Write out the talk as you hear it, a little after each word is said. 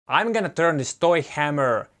I'm gonna turn this toy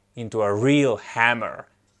hammer into a real hammer,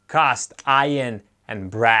 cast iron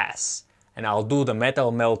and brass, and I'll do the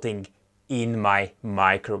metal melting in my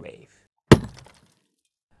microwave.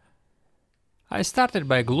 I started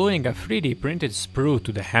by gluing a 3D printed sprue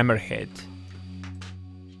to the hammerhead.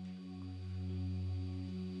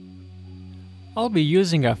 I'll be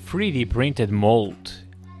using a 3D printed mold.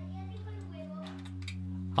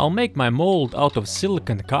 I'll make my mold out of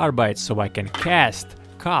silicon carbide so I can cast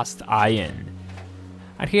iron.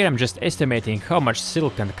 And here I'm just estimating how much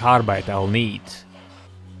silicon carbide I'll need.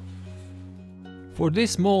 For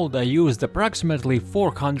this mold I used approximately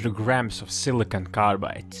 400 grams of silicon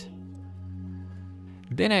carbide.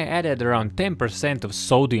 Then I added around 10% of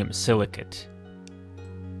sodium silicate.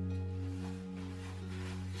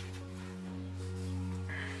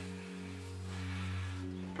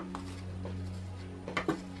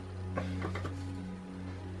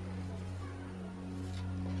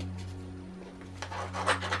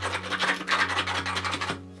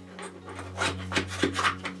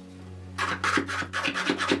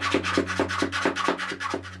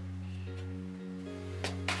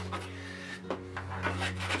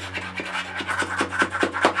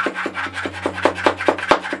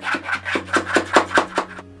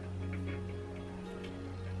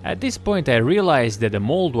 At this point I realized that the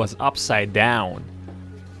mold was upside down.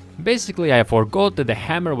 Basically I forgot that the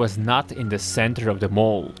hammer was not in the center of the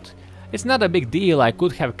mold. It's not a big deal, I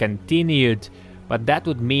could have continued, but that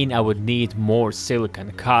would mean I would need more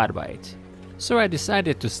silicon carbide. So I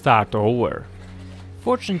decided to start over.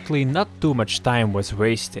 Fortunately not too much time was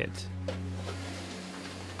wasted.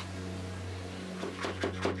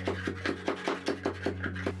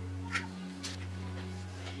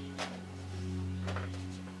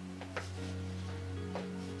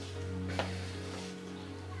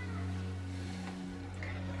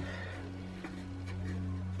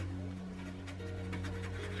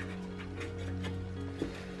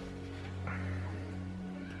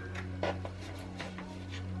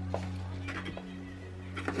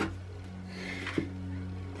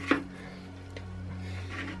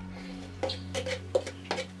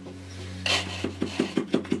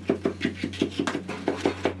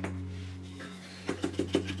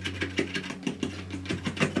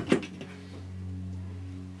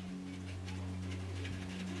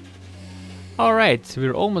 Alright,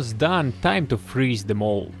 we're almost done, time to freeze the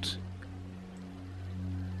mold.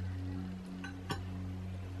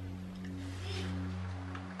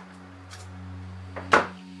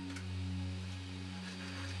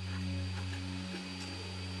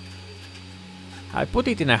 I put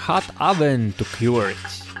it in a hot oven to cure it.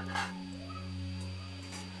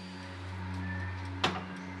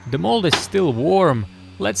 The mold is still warm,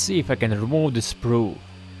 let's see if I can remove the sprue.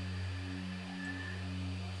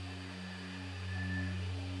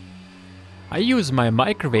 I use my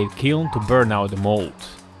microwave kiln to burn out the mold.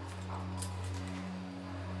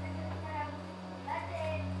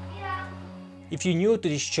 If you're new to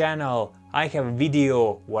this channel, I have a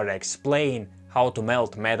video where I explain how to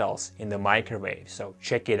melt metals in the microwave, so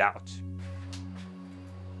check it out.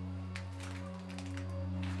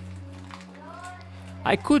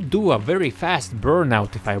 I could do a very fast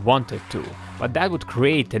burnout if I wanted to, but that would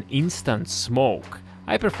create an instant smoke.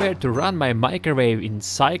 I prefer to run my microwave in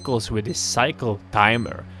cycles with this cycle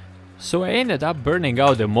timer, so I ended up burning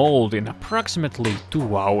out the mold in approximately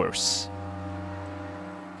 2 hours.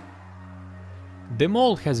 The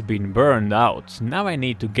mold has been burned out, now I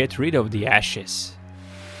need to get rid of the ashes.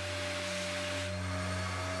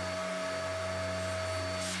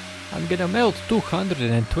 I'm gonna melt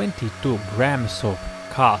 222 grams of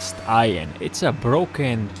cast iron, it's a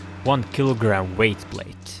broken 1 kilogram weight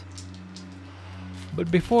plate. But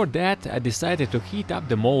before that I decided to heat up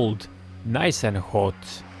the mold nice and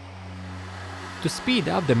hot. To speed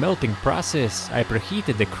up the melting process, I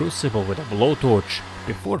preheated the crucible with a blowtorch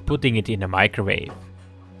before putting it in a microwave.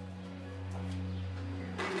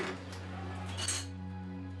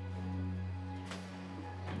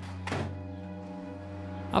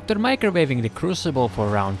 After microwaving the crucible for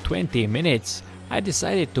around 20 minutes, I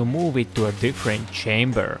decided to move it to a different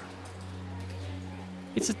chamber.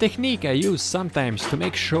 It's a technique I use sometimes to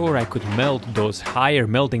make sure I could melt those higher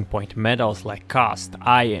melting point metals like cast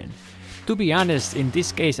iron. To be honest, in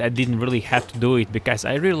this case I didn't really have to do it because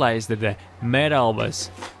I realized that the metal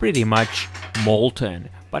was pretty much molten,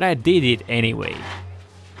 but I did it anyway.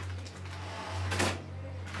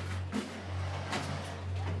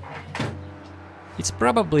 It's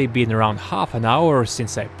probably been around half an hour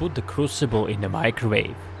since I put the crucible in the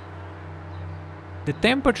microwave. The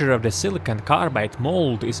temperature of the silicon carbide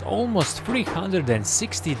mold is almost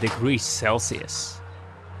 360 degrees Celsius.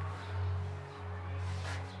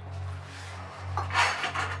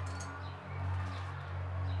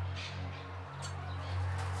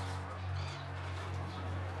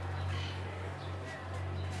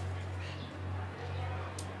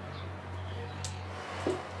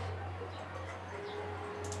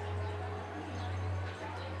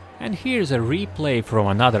 And here's a replay from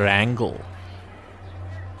another angle.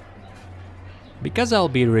 Because I'll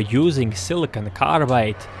be reusing silicon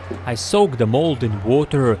carbide, I soak the mold in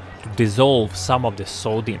water to dissolve some of the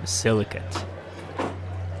sodium silicate.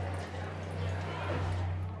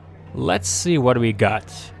 Let's see what we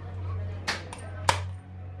got.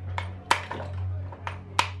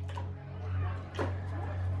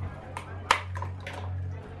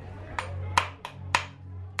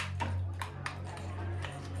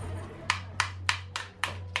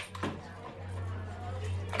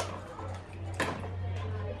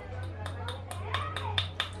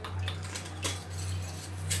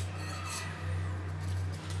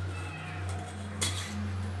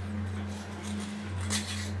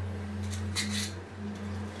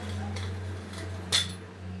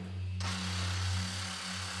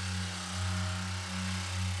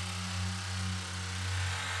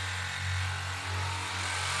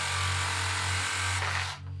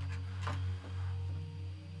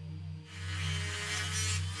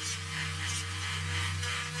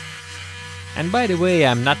 And by the way,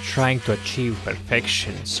 I'm not trying to achieve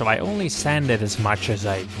perfection, so I only sanded as much as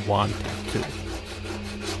I wanted to.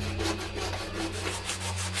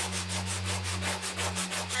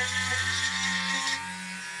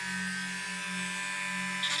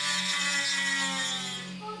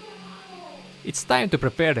 It's time to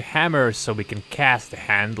prepare the hammer so we can cast the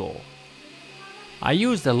handle. I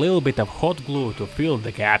used a little bit of hot glue to fill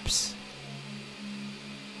the gaps.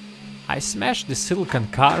 I smashed the silicon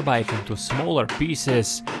carbide into smaller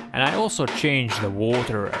pieces, and I also changed the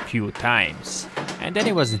water a few times, and then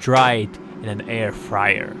it was dried in an air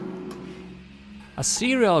fryer. A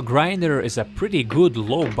serial grinder is a pretty good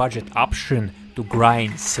low-budget option to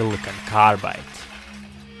grind silicon carbide.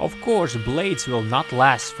 Of course, blades will not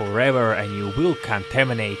last forever and you will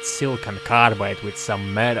contaminate silicon carbide with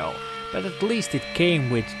some metal, but at least it came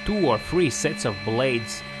with 2 or 3 sets of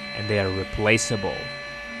blades and they are replaceable.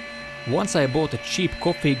 Once I bought a cheap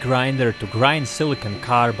coffee grinder to grind silicon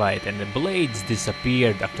carbide and the blades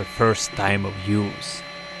disappeared after first time of use.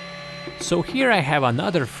 So here I have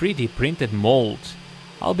another 3D printed mold.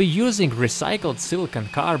 I'll be using recycled silicon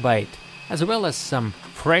carbide as well as some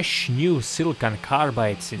fresh new silicon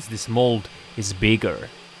carbide since this mold is bigger.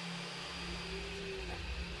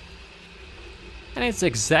 And it's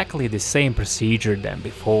exactly the same procedure than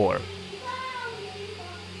before.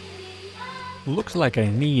 Looks like I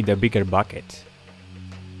need a bigger bucket.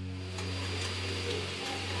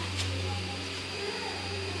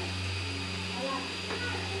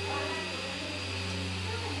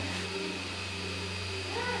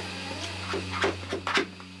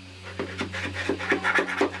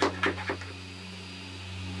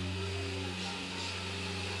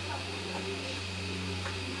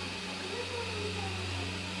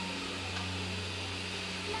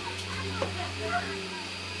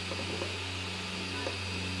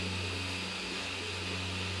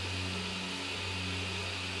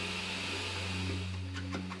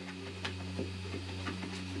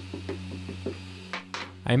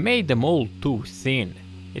 I made the mold too thin.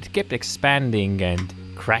 It kept expanding and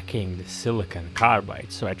cracking the silicon carbide,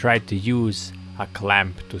 so I tried to use a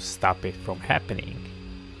clamp to stop it from happening.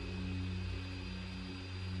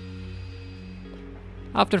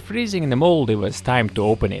 After freezing the mold, it was time to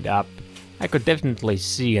open it up. I could definitely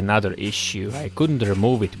see another issue. I couldn't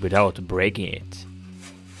remove it without breaking it.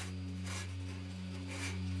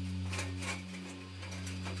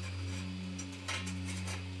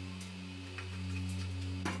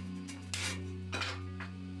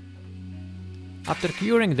 After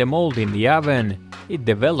curing the mold in the oven, it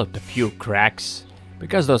developed a few cracks.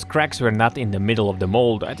 Because those cracks were not in the middle of the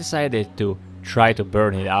mold, I decided to try to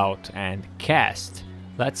burn it out and cast.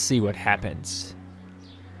 Let's see what happens.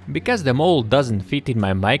 Because the mold doesn't fit in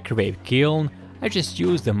my microwave kiln, I just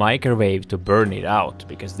use the microwave to burn it out,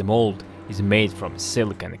 because the mold is made from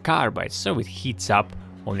silicon carbide, so it heats up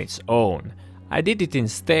on its own. I did it in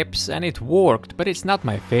steps and it worked, but it's not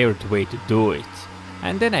my favorite way to do it.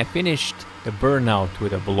 And then I finished the burnout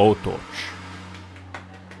with a blowtorch.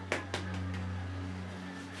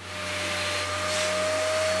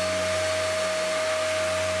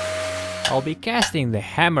 I'll be casting the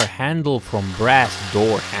hammer handle from brass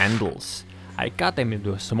door handles. I cut them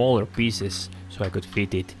into smaller pieces so I could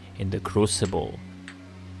fit it in the crucible.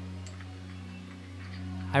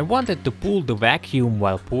 I wanted to pull the vacuum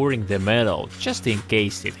while pouring the metal, just in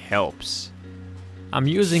case it helps. I'm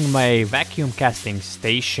using my vacuum casting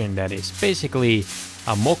station that is basically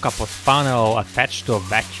a mocha pot funnel attached to a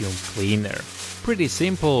vacuum cleaner. Pretty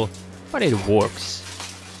simple, but it works.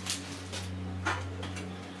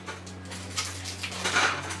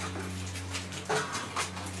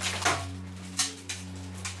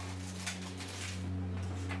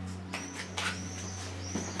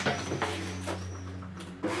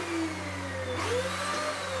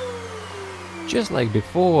 Just like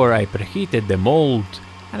before, I preheated the mold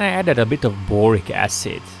and I added a bit of boric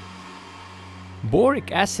acid. Boric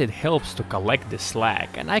acid helps to collect the slag,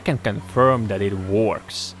 and I can confirm that it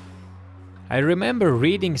works. I remember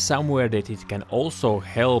reading somewhere that it can also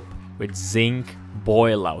help with zinc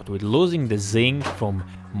boil out, with losing the zinc from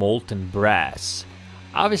molten brass.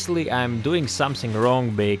 Obviously I'm doing something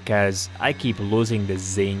wrong because I keep losing the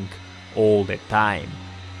zinc all the time.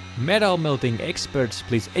 Metal melting experts,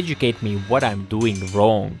 please educate me what I'm doing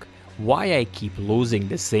wrong, why I keep losing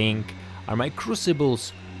the zinc, are my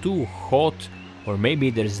crucibles too hot, or maybe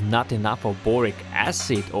there's not enough of boric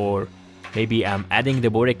acid, or maybe I'm adding the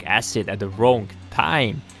boric acid at the wrong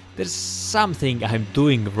time. There's something I'm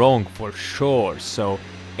doing wrong for sure, so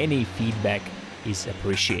any feedback is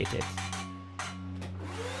appreciated.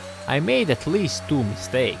 I made at least 2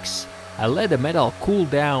 mistakes. I let the metal cool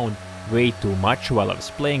down way too much while I was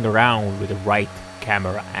playing around with the right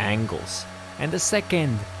camera angles. And the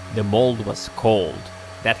second, the mold was cold.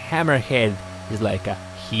 That hammerhead is like a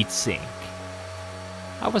heatsink.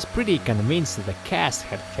 I was pretty convinced that the cast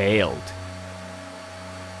had failed.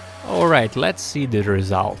 Alright, let's see the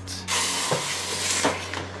result.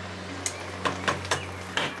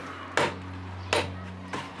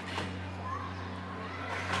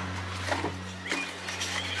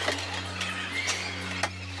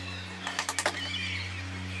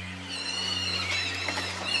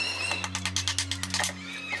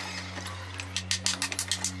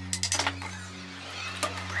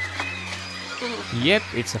 Yep,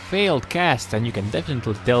 it's a failed cast, and you can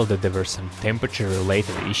definitely tell that there were some temperature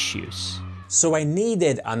related issues. So I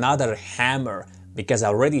needed another hammer because I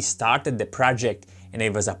already started the project and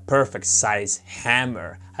it was a perfect size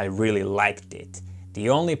hammer. I really liked it. The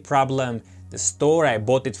only problem, the store I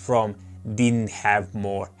bought it from didn't have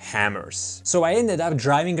more hammers. So I ended up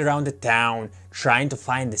driving around the town trying to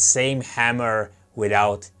find the same hammer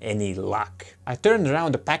without any luck. I turned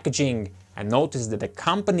around the packaging and noticed that the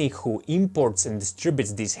company who imports and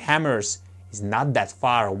distributes these hammers is not that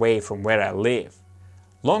far away from where I live.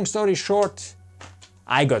 Long story short,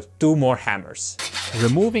 I got 2 more hammers.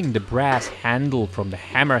 Removing the brass handle from the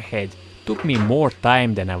hammerhead took me more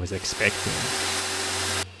time than I was expecting.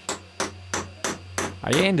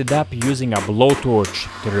 I ended up using a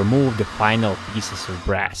blowtorch to remove the final pieces of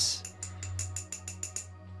brass.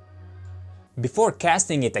 Before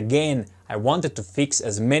casting it again, I wanted to fix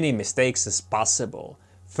as many mistakes as possible.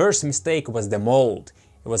 First mistake was the mold.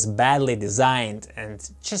 It was badly designed and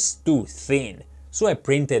just too thin, so I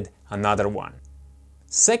printed another one.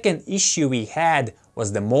 Second issue we had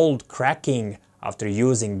was the mold cracking after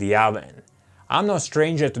using the oven. I'm no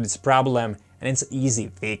stranger to this problem and it's an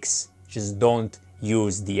easy fix, just don't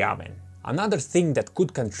use the oven. Another thing that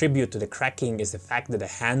could contribute to the cracking is the fact that the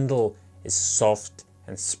handle is soft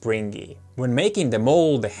and springy. When making the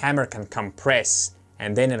mold, the hammer can compress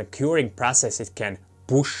and then in a curing process it can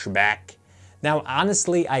push back. Now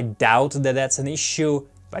honestly I doubt that that's an issue,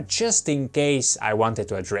 but just in case I wanted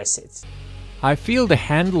to address it. I filled the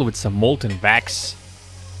handle with some molten wax.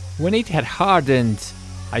 When it had hardened,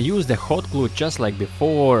 I used the hot glue just like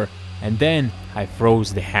before and then I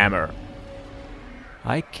froze the hammer.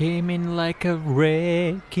 I came in like a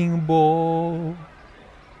wrecking ball.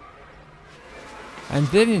 And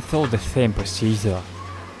then it followed the same procedure.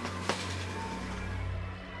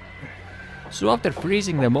 So after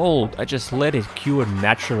freezing the mold, I just let it cure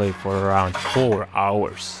naturally for around 4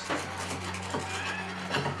 hours.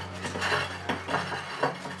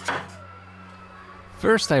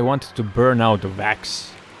 First I wanted to burn out the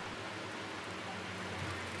wax.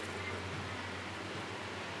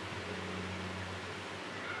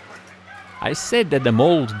 I said that the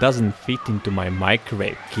mold doesn't fit into my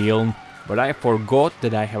microwave kiln, but I forgot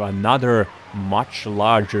that I have another much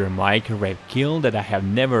larger microwave kiln that I have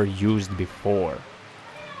never used before.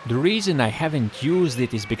 The reason I haven't used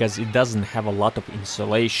it is because it doesn't have a lot of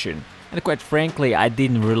insulation, and quite frankly I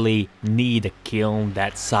didn't really need a kiln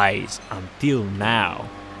that size until now.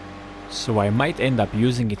 So I might end up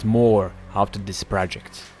using it more after this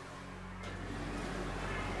project.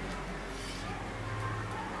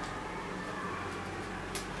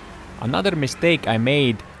 Another mistake I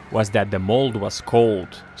made was that the mold was cold,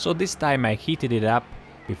 so this time I heated it up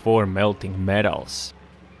before melting metals.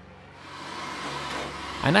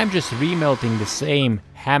 And I'm just remelting the same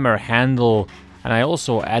hammer handle, and I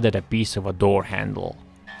also added a piece of a door handle.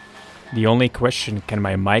 The only question, can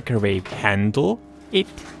my microwave handle it?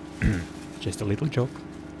 Just a little joke.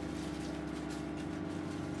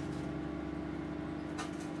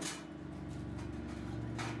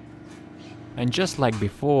 And just like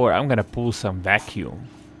before, I'm gonna pull some vacuum.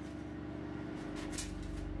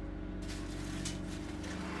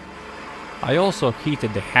 I also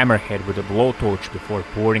heated the hammerhead with a blowtorch before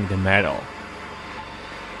pouring the metal.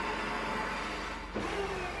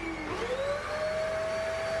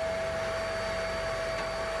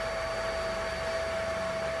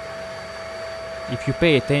 If you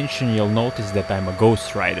pay attention, you'll notice that I'm a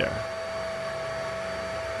Ghost Rider.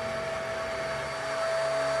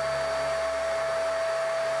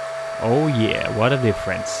 Oh yeah, what a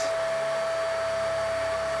difference.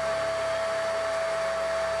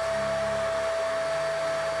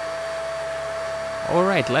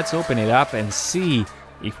 Alright, let's open it up and see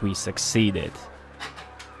if we succeeded.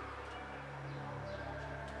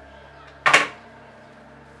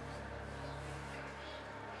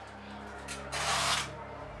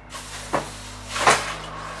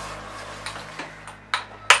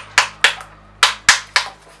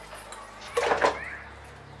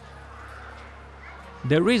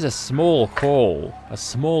 There is a small hole, a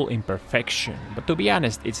small imperfection, but to be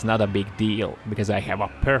honest, it's not a big deal, because I have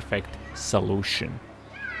a perfect solution.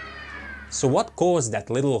 So what caused that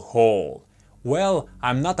little hole? Well,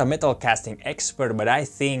 I'm not a metal casting expert, but I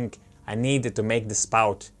think I needed to make the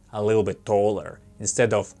spout a little bit taller,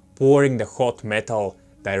 instead of pouring the hot metal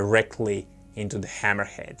directly into the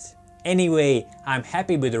hammerhead. Anyway, I'm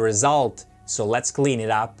happy with the result, so let's clean it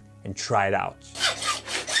up and try it out.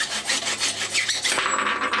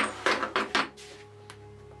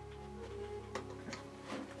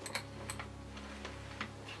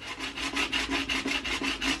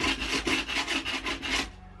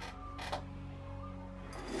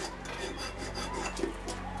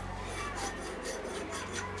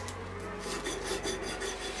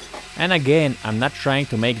 And again, I'm not trying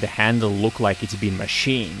to make the handle look like it's been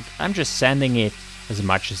machined, I'm just sanding it as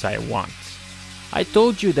much as I want. I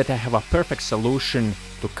told you that I have a perfect solution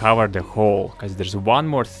to cover the hole, because there's one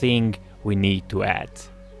more thing we need to add.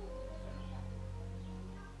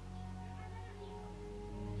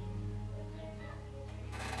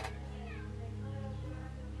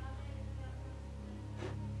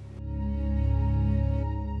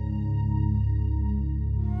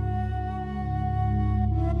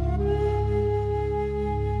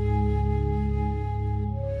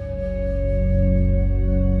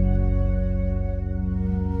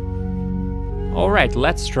 Alright,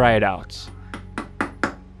 let's try it out.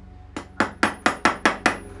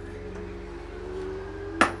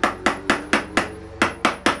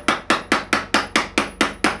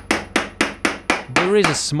 There is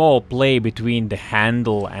a small play between the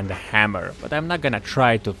handle and the hammer, but I'm not gonna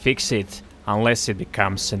try to fix it unless it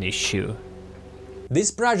becomes an issue.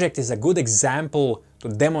 This project is a good example to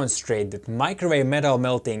demonstrate that microwave metal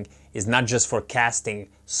melting is not just for casting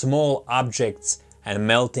small objects and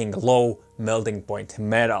melting low melting point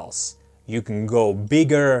metals. You can go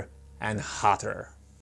bigger and hotter.